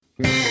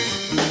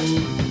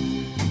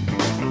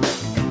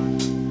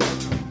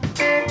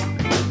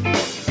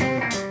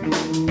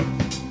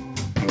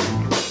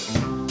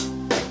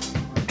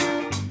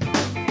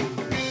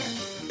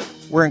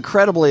We're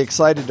incredibly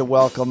excited to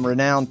welcome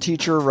renowned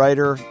teacher,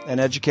 writer, and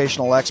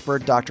educational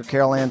expert Dr.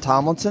 Carol Ann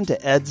Tomlinson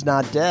to Ed's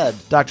Not Dead.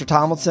 Dr.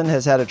 Tomlinson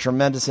has had a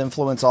tremendous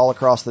influence all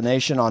across the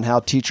nation on how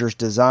teachers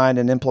design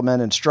and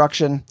implement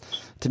instruction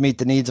to meet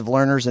the needs of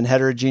learners in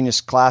heterogeneous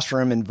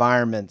classroom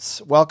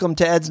environments. Welcome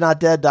to Ed's Not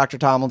Dead, Dr.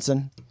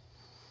 Tomlinson.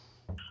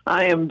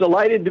 I am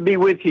delighted to be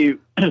with you.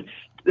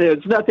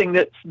 There's nothing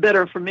that's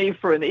better for me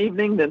for an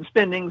evening than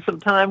spending some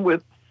time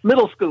with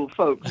middle school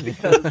folks,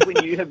 because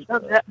when you have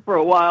done that for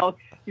a while,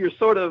 you're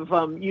sort of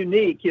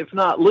unique, if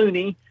not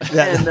loony,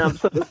 and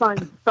so to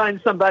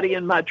find somebody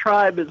in my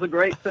tribe is a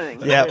great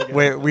thing. Yeah,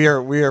 we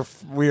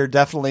are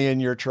definitely in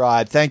your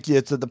tribe. Thank you.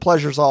 The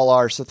pleasure's all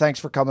ours. So thanks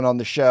for coming on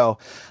the show.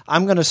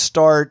 I'm going to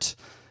start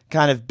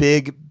kind of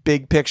big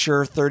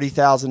picture,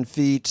 30,000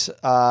 feet.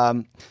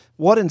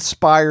 What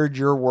inspired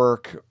your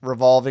work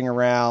revolving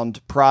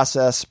around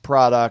process,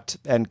 product,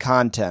 and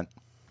content?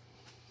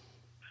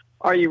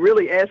 Are you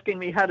really asking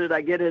me how did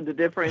I get into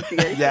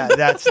differentiation? Yeah,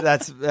 that's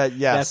yes.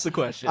 That's the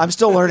question. I'm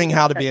still learning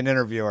how to be an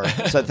interviewer.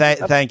 So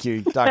thank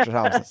you, Dr.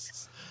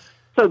 Thompson.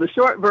 So the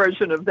short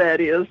version of that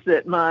is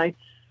that my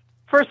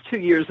first 2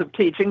 years of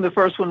teaching, the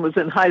first one was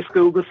in high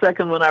school, the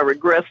second one I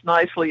regressed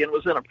nicely and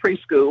was in a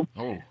preschool.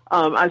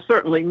 I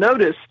certainly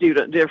noticed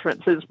student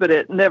differences, but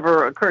it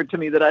never occurred to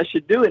me that I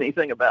should do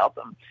anything about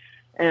them.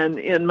 And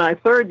in my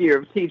third year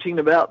of teaching,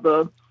 about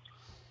the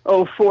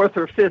fourth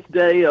or fifth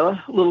day,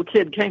 a little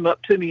kid came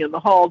up to me in the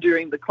hall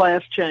during the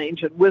class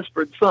change and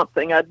whispered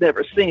something. I'd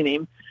never seen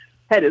him.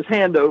 Had his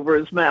hand over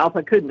his mouth.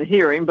 I couldn't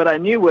hear him, but I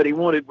knew what he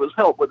wanted was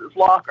help with his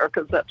locker,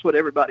 because that's what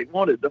everybody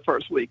wanted the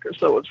first week or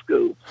so of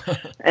school.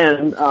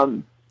 And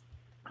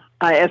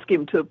I asked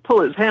him to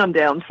pull his hand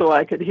down so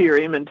I could hear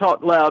him and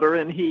talk louder,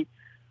 and he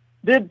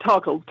did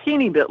talk a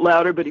teeny bit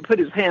louder, but he put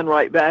his hand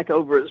right back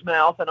over his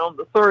mouth. And on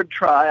the third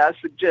try, I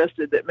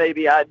suggested that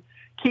maybe I'd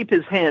keep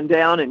his hand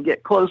down and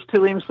get close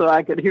to him so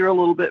I could hear a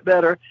little bit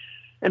better.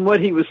 And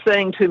what he was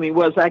saying to me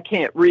was, I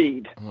can't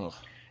read. Ugh.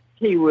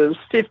 He was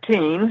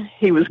 15.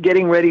 He was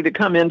getting ready to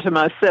come into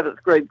my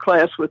 7th grade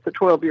class with the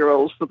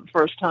 12-year-olds for the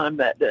first time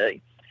that day.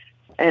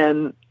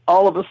 And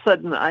all of a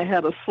sudden, I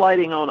had a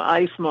sliding on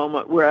ice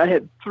moment where I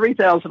had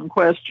 3,000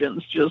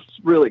 questions just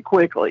really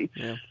quickly.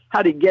 Yeah.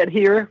 How did he get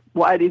here?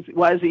 Why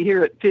is he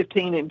here at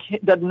 15 and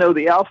doesn't know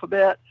the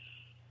alphabet?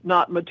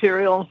 Not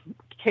material.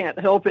 Can't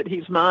help it.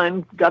 He's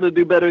mine. Got to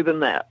do better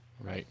than that.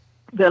 Right.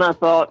 Then I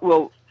thought,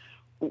 well,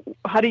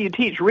 how do you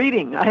teach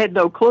reading? I had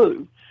no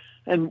clue.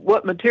 And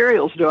what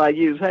materials do I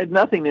use? I had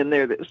nothing in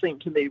there that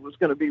seemed to me was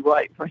going to be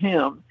right for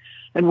him.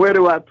 And where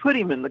do I put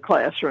him in the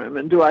classroom?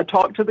 And do I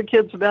talk to the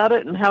kids about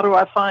it? And how do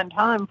I find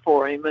time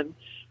for him? And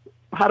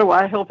how do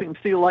I help him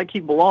feel like he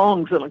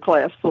belongs in a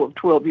class full of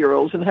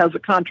 12-year-olds and has a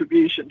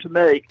contribution to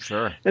make?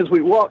 Sure. As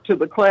we walked to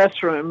the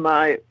classroom,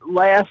 my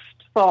last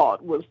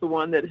thought was the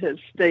one that has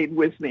stayed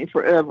with me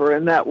forever,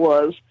 and that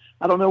was,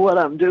 I don't know what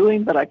I'm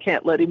doing, but I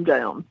can't let him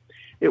down.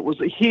 It was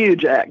a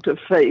huge act of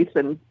faith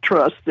and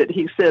trust that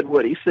he said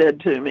what he said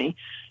to me,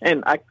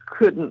 and I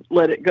couldn't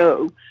let it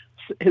go.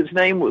 His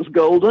name was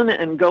Golden,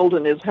 and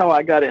Golden is how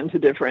I got into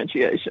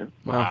differentiation.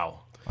 Wow.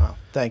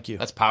 Thank you.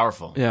 That's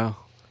powerful. Yeah.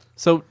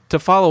 So to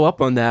follow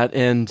up on that,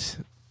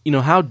 and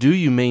how do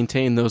you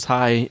maintain those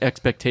high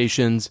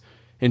expectations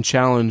and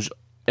challenge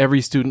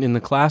every student in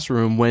the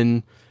classroom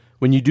when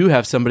you do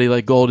have somebody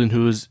like Golden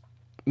who's,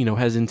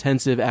 has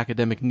intensive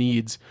academic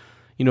needs?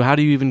 How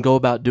do you even go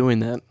about doing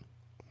that?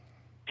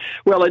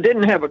 Well, I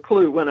didn't have a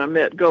clue when I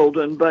met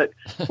Golden, but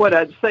what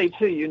I'd say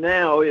to you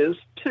now is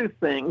two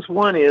things.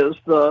 One is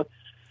the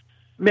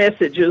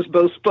messages,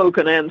 both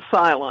spoken and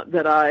silent,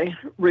 that I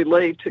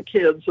relay to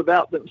kids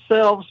about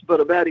themselves,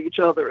 but about each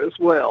other as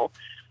well.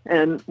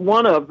 And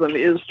one of them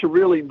is to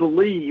really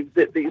believe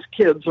that these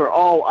kids are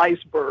all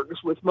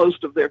icebergs with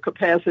most of their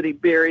capacity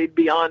buried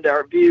beyond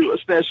our view,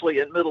 especially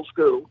in middle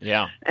school.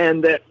 Yeah.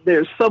 And that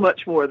there's so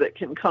much more that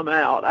can come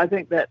out. I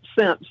think that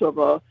sense of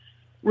a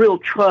real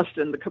trust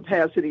in the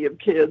capacity of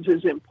kids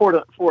is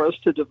important for us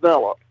to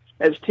develop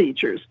as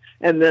teachers,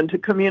 and then to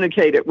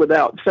communicate it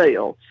without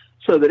fail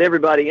so that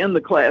everybody in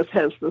the class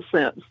has the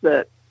sense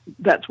that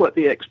that's what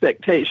the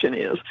expectation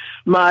is.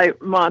 My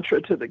mantra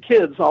to the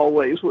kids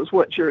always was,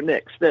 what's your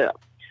next step?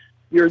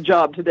 Your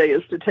job today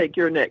is to take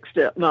your next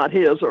step, not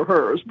his or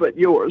hers, but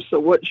yours. So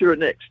what's your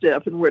next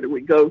step, and where do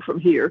we go from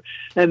here?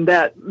 And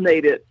that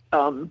made it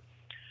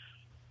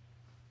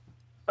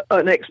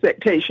an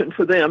expectation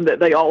for them that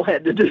they all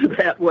had to do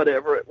that,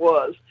 whatever it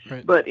was.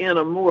 Right. But in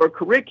a more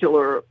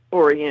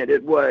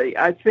curricular-oriented way,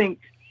 I think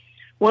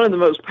one of the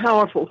most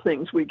powerful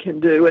things we can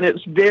do, and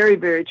it's very,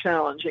 very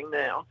challenging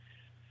now,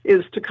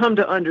 is to come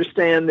to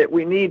understand that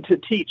we need to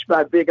teach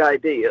by big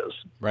ideas.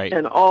 Right.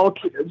 And all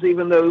kids,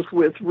 even those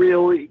with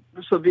really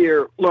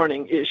severe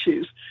learning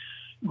issues,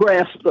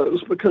 grasp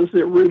those because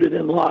they're rooted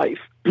in life.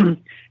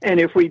 And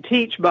if we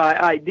teach by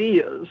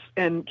ideas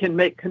and can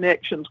make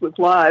connections with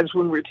lives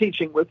when we're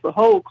teaching with the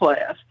whole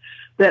class,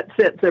 that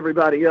sets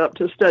everybody up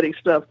to study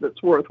stuff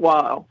that's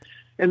worthwhile.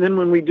 And then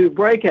when we do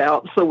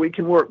breakouts, so we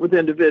can work with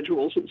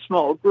individuals in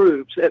small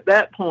groups, at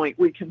that point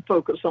we can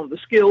focus on the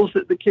skills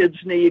that the kids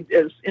need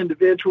as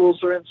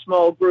individuals or in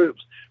small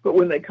groups. But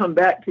when they come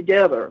back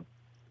together,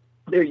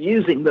 they're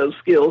using those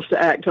skills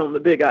to act on the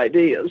big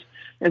ideas.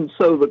 And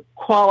so the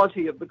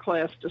quality of the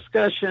class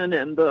discussion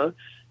and the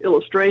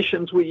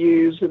illustrations we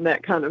use and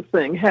that kind of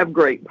thing have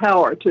great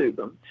power to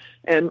them.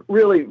 And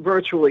really,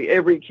 virtually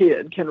every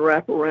kid can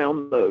wrap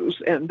around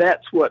those. And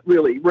that's what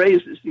really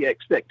raises the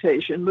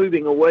expectation,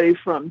 moving away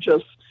from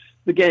just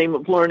the game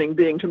of learning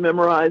being to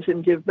memorize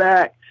and give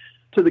back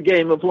to the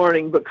game of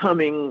learning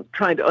becoming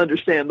trying to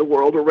understand the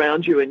world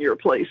around you and your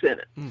place in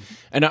it.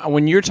 And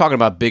when you're talking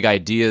about big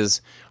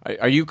ideas,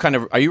 are you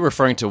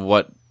referring to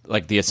what,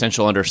 like, the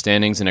essential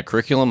understandings in a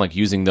curriculum, like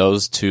using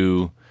those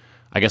to,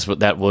 I guess what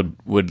that would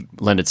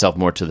lend itself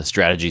more to the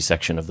strategy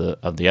section of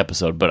the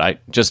episode, but I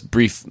just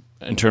brief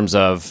in terms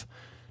of,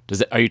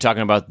 are you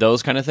talking about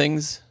those kind of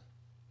things?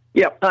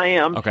 Yep, I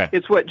am. Okay.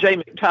 It's what Jay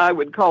McTighe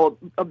would call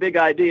a big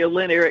idea.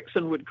 Lynn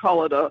Erickson would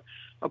call it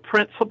a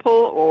principle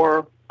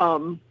or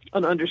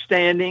an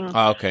understanding.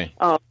 Oh, okay.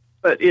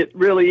 But it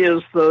really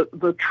is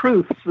the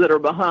truths that are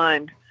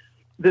behind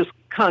this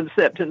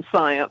concept in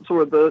science,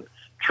 or the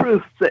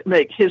truths that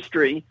make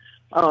history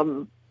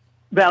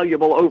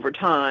valuable over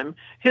time.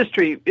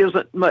 History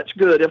isn't much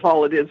good if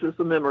all it is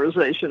the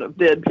memorization of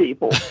dead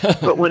people.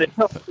 But when it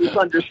helps us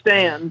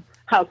understand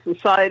how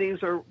societies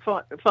are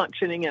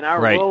functioning and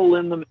our role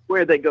in them,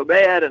 where they go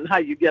bad, and how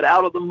you get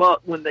out of the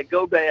muck when they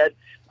go bad,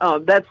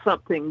 that's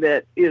something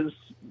that is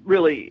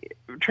really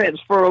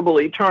transferable,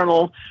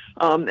 eternal,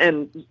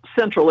 and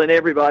central in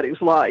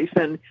everybody's life.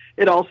 And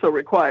it also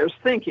requires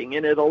thinking,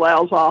 and it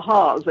allows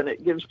ahas, and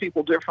it gives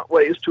people different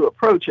ways to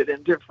approach it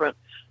and different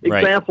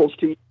examples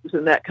to use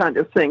and that kind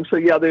of thing. So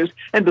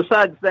and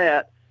besides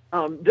that,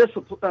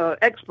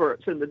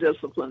 experts in the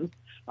discipline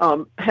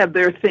have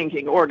their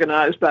thinking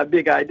organized by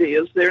big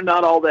ideas. They're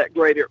not all that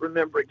great at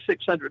remembering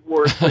 600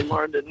 words they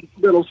learned in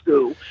middle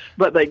school,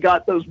 but they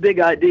got those big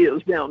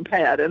ideas down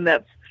pat, and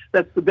that's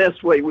the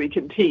best way we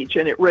can teach,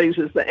 and it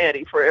raises the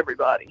ante for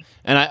everybody.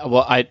 And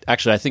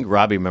I think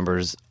Robbie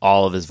remembers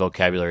all of his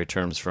vocabulary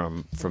terms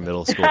from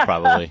middle school,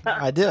 probably.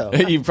 I do.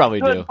 You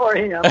probably Good do. for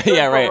him.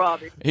 Yeah, right.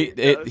 Robbie.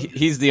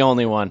 He's the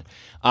only one.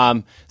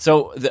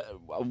 So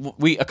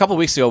a couple of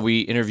weeks ago,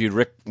 we interviewed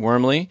Rick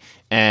Wormley,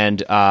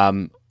 and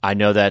I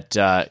know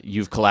that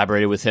you've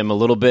collaborated with him a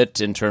little bit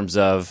in terms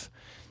of.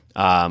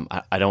 I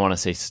don't want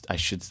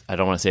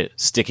to say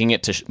sticking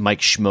it to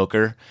Mike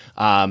Schmoker.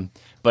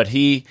 But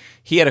he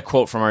had a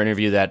quote from our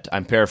interview that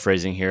I'm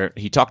paraphrasing here.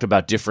 He talked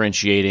about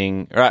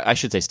differentiating, or I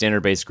should say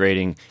standard-based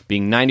grading,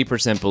 being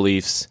 90%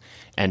 beliefs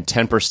and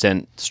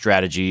 10%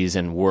 strategies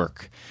and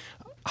work.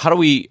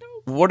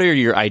 What are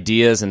your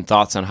ideas and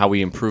thoughts on how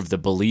we improve the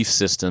belief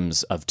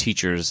systems of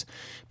teachers?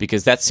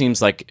 Because that seems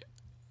like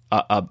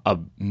a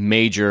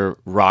major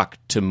rock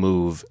to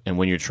move, and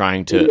when you're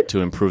trying to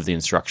improve the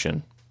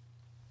instruction.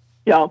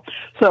 Yeah,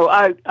 so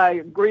I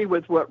agree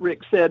with what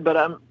Rick said, but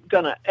I'm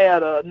going to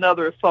add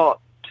another thought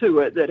to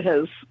it that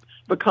has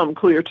become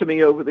clear to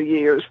me over the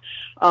years.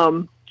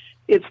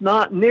 It's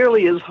not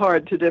nearly as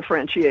hard to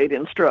differentiate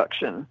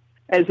instruction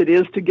as it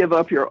is to give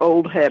up your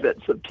old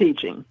habits of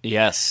teaching.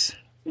 Yes,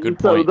 good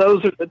point. So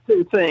those are the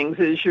two things,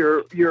 is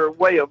your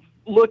way of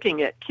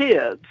looking at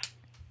kids,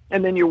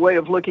 and then your way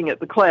of looking at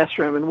the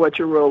classroom and what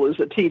your role as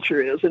a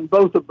teacher is. And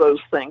both of those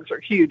things are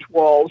huge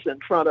walls in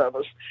front of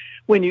us.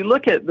 When you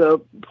look at the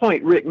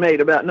point Rick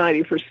made about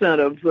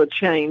 90% of the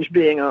change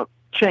being a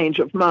change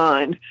of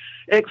mind,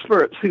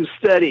 experts who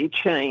study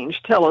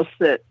change tell us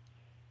that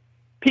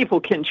people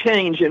can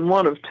change in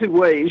one of two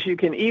ways. You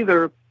can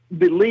either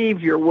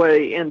believe your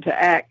way into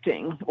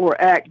acting or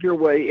act your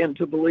way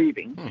into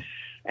believing.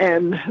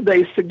 And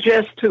they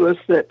suggest to us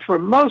that for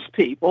most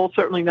people,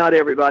 certainly not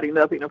everybody,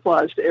 nothing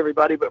applies to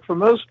everybody, but for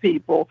most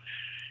people,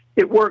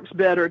 it works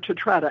better to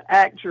try to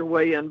act your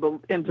way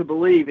into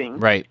believing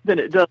than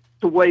it does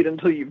to wait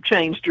until you've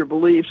changed your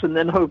beliefs and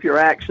then hope your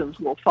actions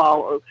will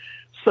follow.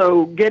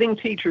 So getting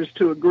teachers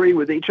to agree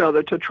with each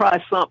other to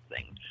try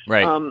something,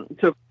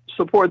 to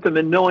support them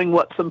in knowing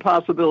what some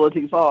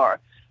possibilities are,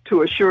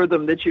 to assure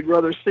them that you'd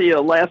rather see a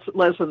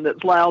lesson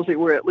that's lousy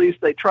where at least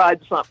they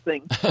tried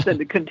something than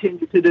to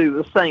continue to do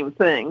the same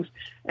things.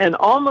 And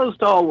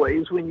almost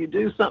always when you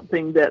do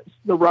something that's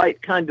the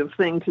right kind of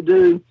thing to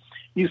do,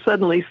 you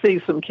suddenly see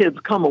some kids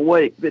come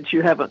awake that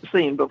you haven't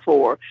seen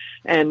before.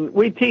 And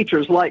we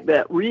teachers like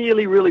that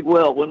really, really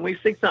well. When we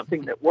see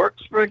something that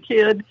works for a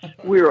kid,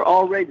 we're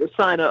all ready to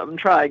sign up and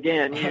try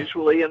again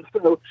usually. And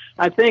so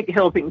I think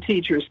helping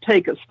teachers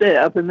take a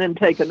step and then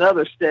take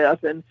another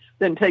step and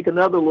then take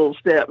another little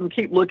step and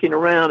keep looking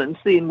around and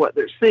seeing what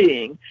they're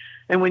seeing.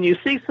 And when you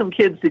see some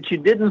kids that you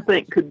didn't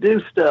think could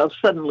do stuff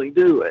suddenly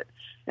do it,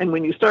 and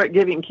when you start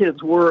giving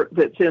kids work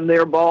that's in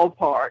their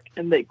ballpark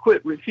and they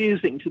quit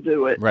refusing to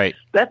do it,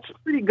 that's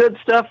pretty good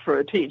stuff for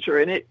a teacher.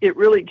 And it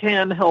really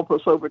can help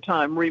us over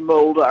time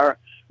remold our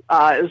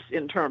eyes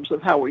in terms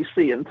of how we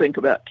see and think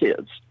about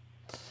kids.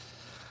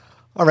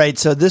 All right,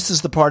 so this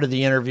is the part of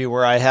the interview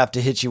where I have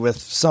to hit you with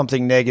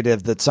something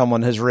negative that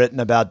someone has written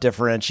about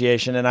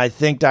differentiation. And I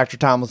think, Dr.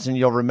 Tomlinson,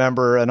 you'll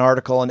remember an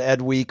article in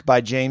Ed Week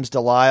by James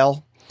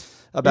Delisle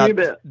about. You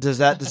bet. Does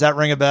that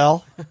ring a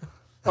bell?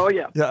 Oh,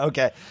 yeah. Yeah.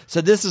 Okay. So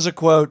this is a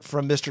quote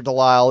from Mr.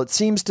 Delisle. It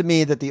seems to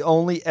me that the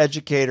only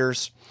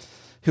educators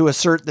who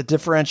assert that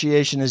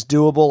differentiation is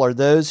doable are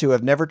those who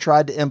have never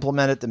tried to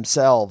implement it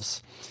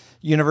themselves.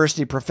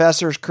 University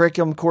professors,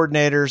 curriculum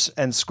coordinators,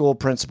 and school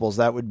principals.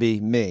 That would be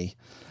me.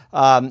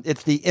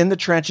 It's the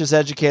in-the-trenches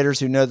educators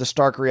who know the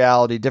stark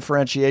reality.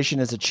 Differentiation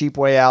is a cheap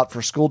way out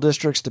for school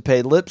districts to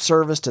pay lip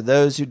service to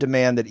those who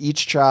demand that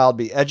each child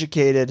be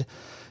educated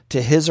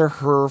to his or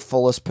her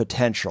fullest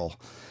potential.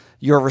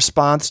 Your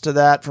response to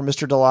that from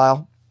Mr.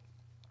 Delisle?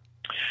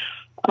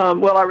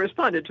 Well, I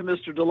responded to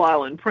Mr.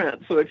 Delisle in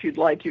print, so if you'd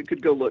like, you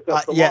could go look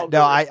up the Yeah,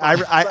 no,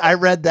 I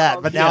read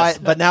that, but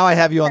now I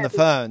have you on the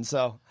phone,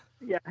 so.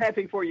 Yeah,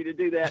 happy for you to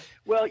do that.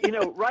 Well,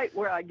 right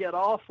where I get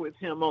off with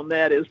him on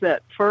that is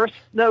that first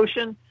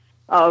notion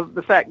of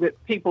the fact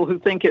that people who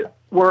think it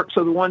works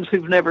are the ones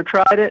who've never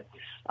tried it.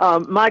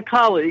 My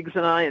colleagues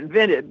and I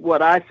invented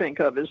what I think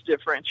of as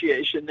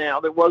differentiation now.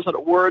 There wasn't a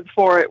word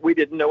for it. We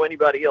didn't know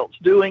anybody else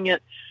doing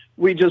it.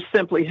 We just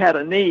simply had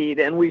a need,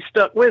 and we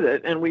stuck with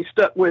it, and we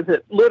stuck with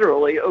it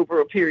literally over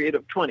a period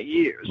of 20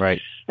 years.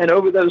 Right. And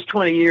over those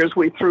 20 years,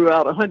 we threw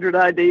out 100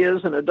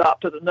 ideas and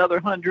adopted another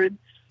 100.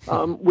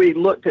 We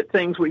looked at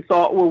things we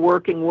thought were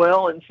working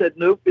well and said,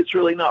 nope, it's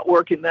really not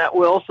working that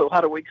well, so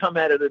how do we come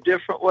at it a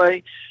different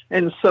way?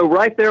 And so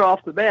right there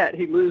off the bat,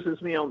 he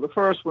loses me on the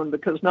first one,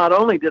 because not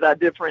only did I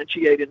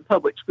differentiate in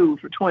public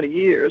schools for 20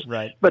 years,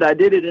 right, but I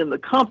did it in the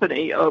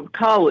company of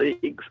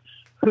colleagues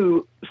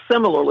who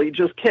similarly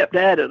just kept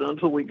at it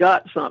until we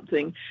got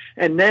something.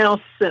 And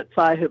now, since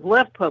I have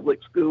left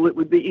public school, it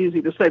would be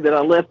easy to say that I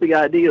left the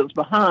ideas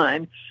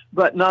behind.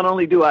 But not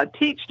only do I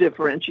teach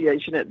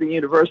differentiation at the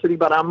university,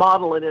 but I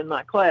model it in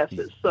my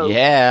classes. So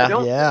I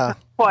don't think I'm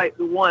quite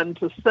the one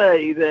to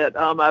say that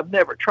I've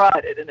never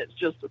tried it and it's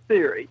just a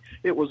theory.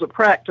 It was a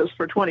practice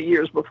for 20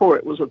 years before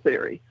it was a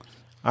theory.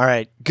 All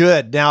right,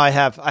 good. Now I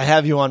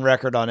have you on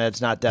record on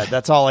Ed's Not Dead.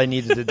 That's all I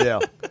needed to do.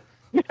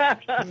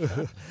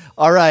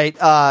 All right,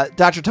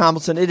 Dr.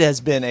 Tomlinson, it has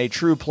been a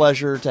true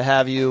pleasure to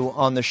have you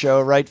on the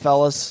show, right,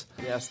 fellas?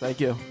 Yes, thank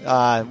you.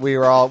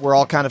 We're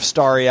all kind of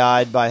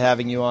starry-eyed by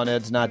having you on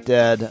Ed's Not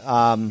Dead.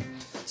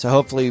 So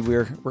hopefully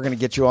we're going to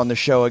get you on the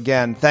show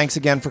again. Thanks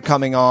again for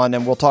coming on,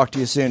 and we'll talk to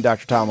you soon,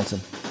 Dr.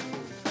 Tomlinson.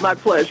 My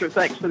pleasure.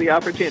 Thanks for the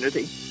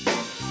opportunity.